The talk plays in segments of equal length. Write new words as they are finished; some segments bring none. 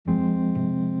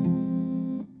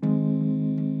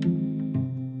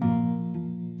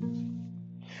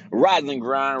Rise and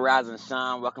grind, rise and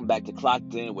shine. Welcome back to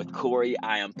Clocked In with Corey.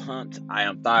 I am pumped. I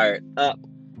am fired up.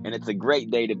 And it's a great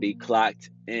day to be clocked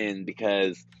in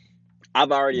because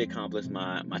I've already accomplished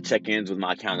my check-ins with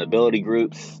my accountability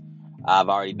groups. I've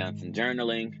already done some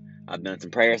journaling. I've done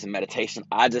some prayers and meditation.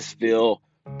 I just feel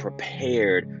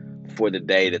prepared for the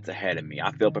day that's ahead of me.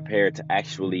 I feel prepared to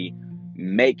actually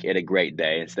make it a great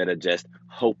day instead of just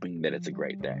hoping that it's a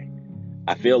great day.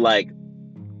 I feel like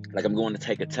I'm going to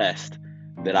take a test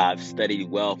that I've studied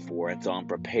well for, and so I'm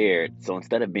prepared. So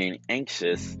instead of being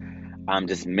anxious, I'm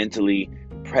just mentally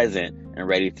present and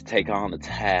ready to take on the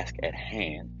task at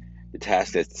hand, the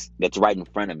task that's right in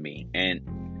front of me.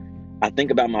 And I think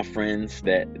about my friends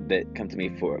that come to me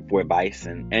for advice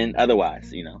and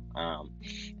otherwise,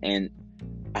 and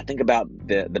I think about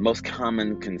the most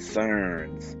common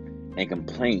concerns and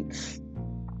complaints.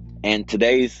 And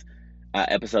today's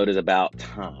episode is about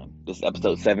time. This is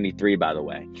episode 73, by the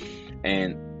way.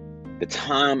 And the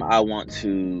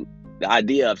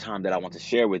idea of time that I want to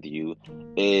share with you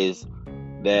is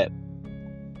that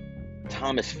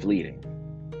time is fleeting.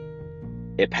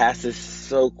 It passes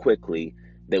so quickly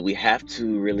that we have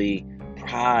to really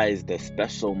prize the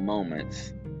special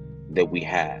moments that we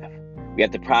have. We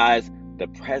have to prize the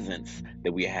presence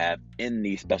that we have in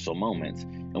these special moments.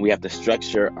 And we have to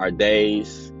structure our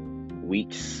days,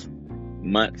 weeks,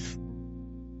 months,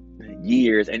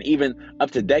 years, and even up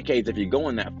to decades if you're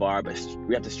going that far. But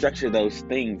we have to structure those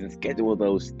things and schedule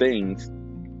those things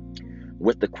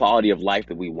with the quality of life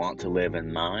that we want to live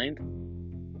in mind.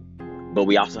 But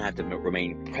we also have to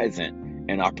remain present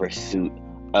in our pursuit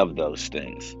of those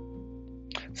things.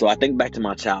 So I think back to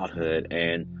my childhood,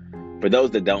 and for those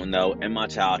that don't know, in my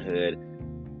childhood,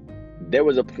 there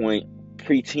was a point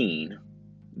preteen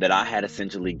that I had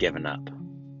essentially given up.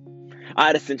 I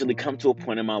had essentially come to a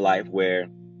point in my life where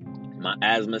my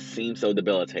asthma seemed so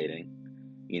debilitating.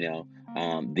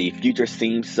 The future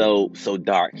seemed so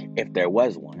dark, if there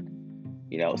was one.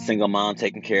 Single mom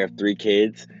taking care of 3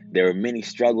 kids. There were many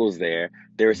struggles there.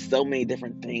 There were so many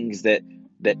different things that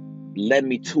led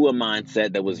me to a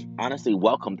mindset that was honestly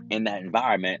welcomed in that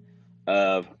environment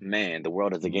of, man, the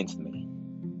world is against me.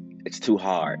 It's too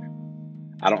hard.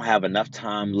 I don't have enough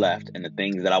time left, and the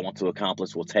things that I want to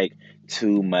accomplish will take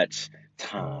too much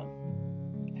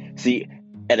time. See,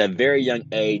 at a very young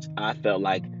age, I felt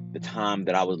like the time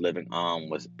that I was living on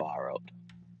was borrowed.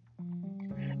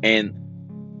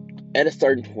 And at a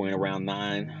certain point, around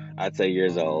 9, I'd say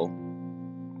years old,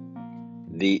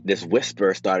 this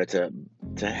whisper started to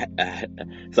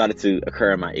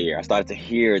occur in my ear. I started to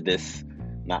hear this,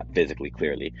 not physically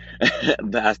clearly,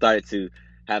 but I started to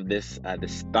have this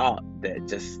thought that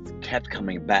just kept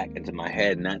coming back into my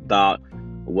head, and that thought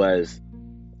was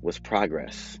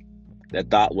progress. That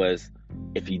thought was,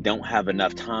 if you don't have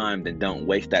enough time, then don't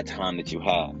waste that time that you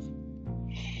have.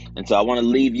 And so I want to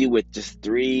leave you with just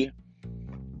three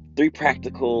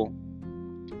practical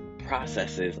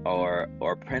processes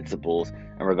or principles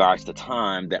in regards to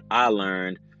time that I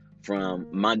learned from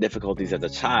my difficulties as a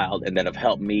child, and that have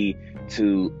helped me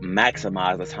to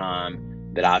maximize the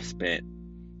time that I've spent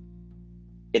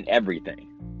in everything.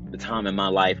 The time in my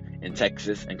life in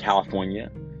Texas and California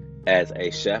as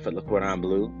a chef at Le Cordon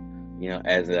Bleu,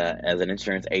 as an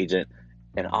insurance agent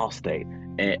in Allstate,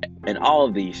 and all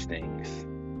of these things.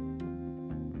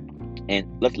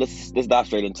 And let's dive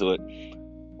straight into it.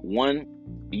 One,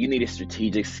 you need a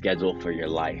strategic schedule for your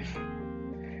life.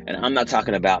 And I'm not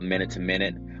talking about minute to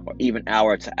minute or even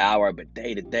hour to hour, but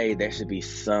day to day. There should be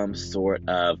some sort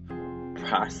of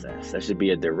process. There should be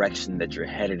a direction that you're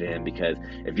headed in, because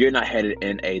if you're not headed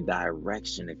in a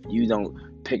direction, if you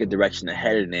don't pick a direction to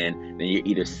head it in, then you're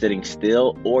either sitting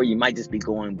still, or you might just be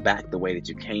going back the way that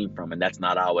you came from, and that's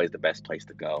not always the best place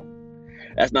to go.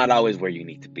 That's not always where you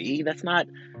need to be. That's not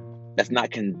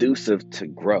conducive to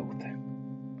growth.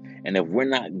 And if we're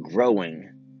not growing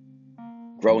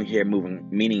here,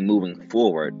 moving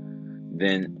forward,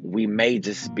 then we may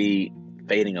just be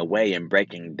fading away and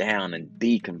breaking down and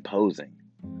decomposing.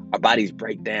 Our bodies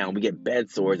break down. We get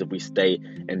bed sores if we stay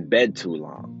in bed too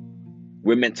long.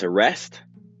 We're meant to rest,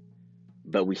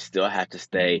 but we still have to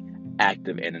stay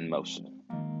active and in motion.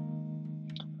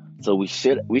 So we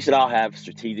should all have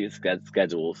strategic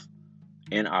schedules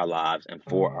in our lives and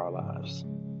for our lives.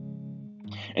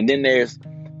 And then there's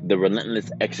the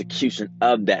relentless execution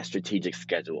of that strategic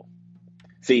schedule.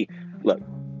 See, look,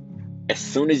 as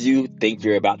soon as you think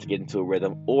you're about to get into a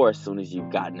rhythm, or as soon as you've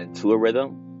gotten into a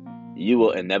rhythm, you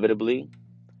will inevitably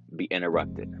be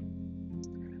interrupted.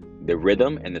 The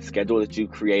rhythm and the schedule that you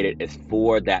created is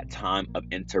for that time of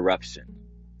interruption.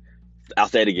 I'll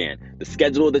say it again. The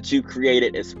schedule that you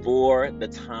created is for the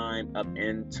time of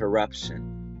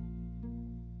interruption.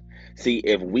 See,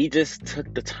 if we just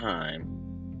took the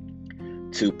time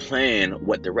to plan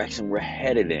what direction we're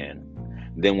headed in,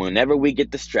 then whenever we get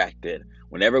distracted,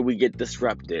 whenever we get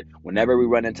disrupted, whenever we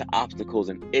run into obstacles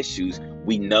and issues,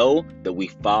 we know that we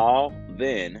fall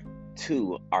then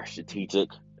to our strategic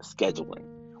scheduling.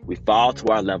 We fall to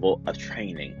our level of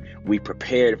training. We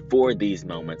prepared for these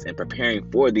moments, and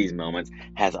preparing for these moments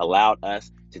has allowed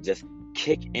us to just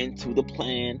kick into the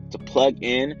plan, to plug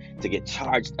in, to get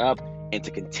charged up, and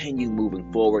to continue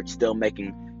moving forward, still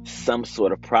making some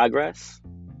sort of progress.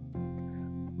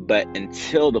 But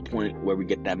until the point where we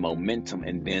get that momentum,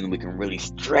 and then we can really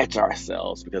stretch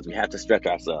ourselves, because we have to stretch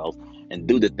ourselves and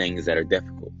do the things that are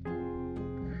difficult.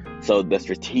 So the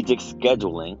strategic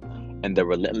scheduling and the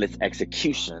relentless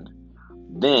execution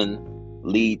then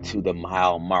lead to the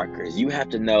mile markers. You have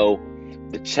to know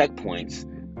the checkpoints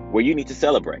where you need to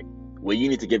celebrate, where you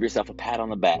need to give yourself a pat on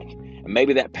the back. And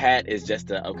maybe that pat is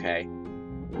just okay,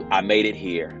 I made it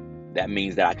here. That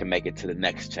means that I can make it to the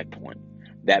next checkpoint.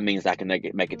 That means I can make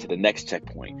it to the next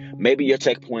checkpoint. Maybe your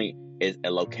checkpoint is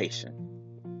a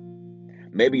location.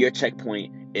 Maybe your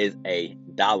checkpoint is a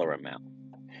dollar amount.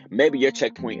 Maybe your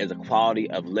checkpoint is a quality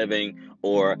of living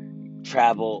or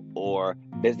travel or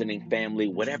visiting family,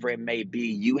 whatever it may be.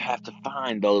 You have to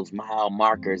find those mile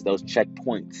markers, those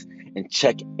checkpoints, and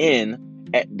check in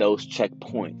at those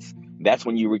checkpoints. That's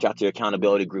when you reach out to your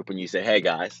accountability group and you say, hey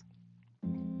guys,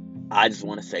 I just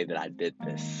want to say that I did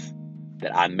this,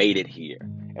 that I made it here.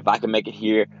 If I can make it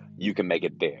here, you can make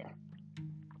it there.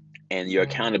 And your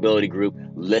accountability group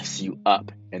lifts you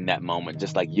up in that moment,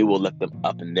 just like you will lift them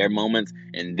up in their moments.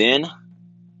 And then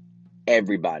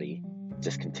everybody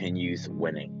just continues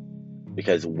winning.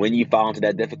 Because when you fall into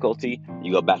that difficulty,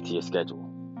 you go back to your schedule.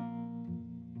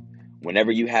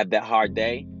 Whenever you have that hard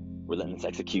day, relentless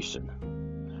execution.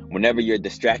 Whenever you're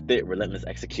distracted, relentless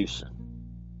execution.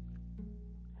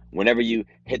 Whenever you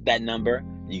hit that number,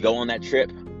 you go on that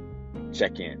trip,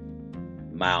 check in,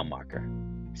 mile marker,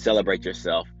 celebrate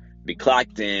yourself, be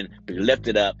clocked in, be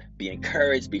lifted up, be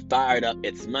encouraged, be fired up.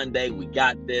 It's Monday, we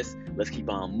got this, let's keep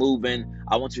on moving.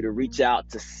 I want you to reach out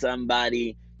to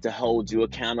somebody to hold you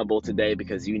accountable today,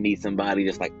 because you need somebody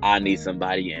just like I need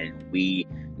somebody, and we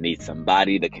need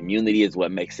somebody. The community is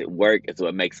what makes it work, it's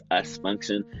what makes us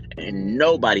function, and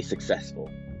nobody successful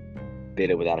did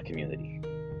it without a community.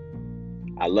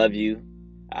 I love you.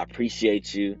 I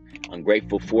appreciate you. I'm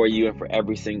grateful for you and for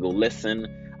every single listen.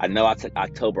 I know I took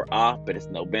October off, but it's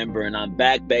November and I'm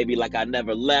back, baby, like I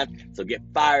never left. So get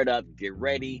fired up, get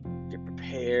ready, get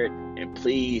prepared, and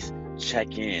please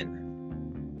check in.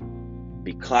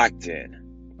 Be clocked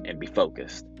in and be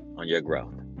focused on your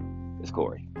growth. It's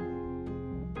Corey.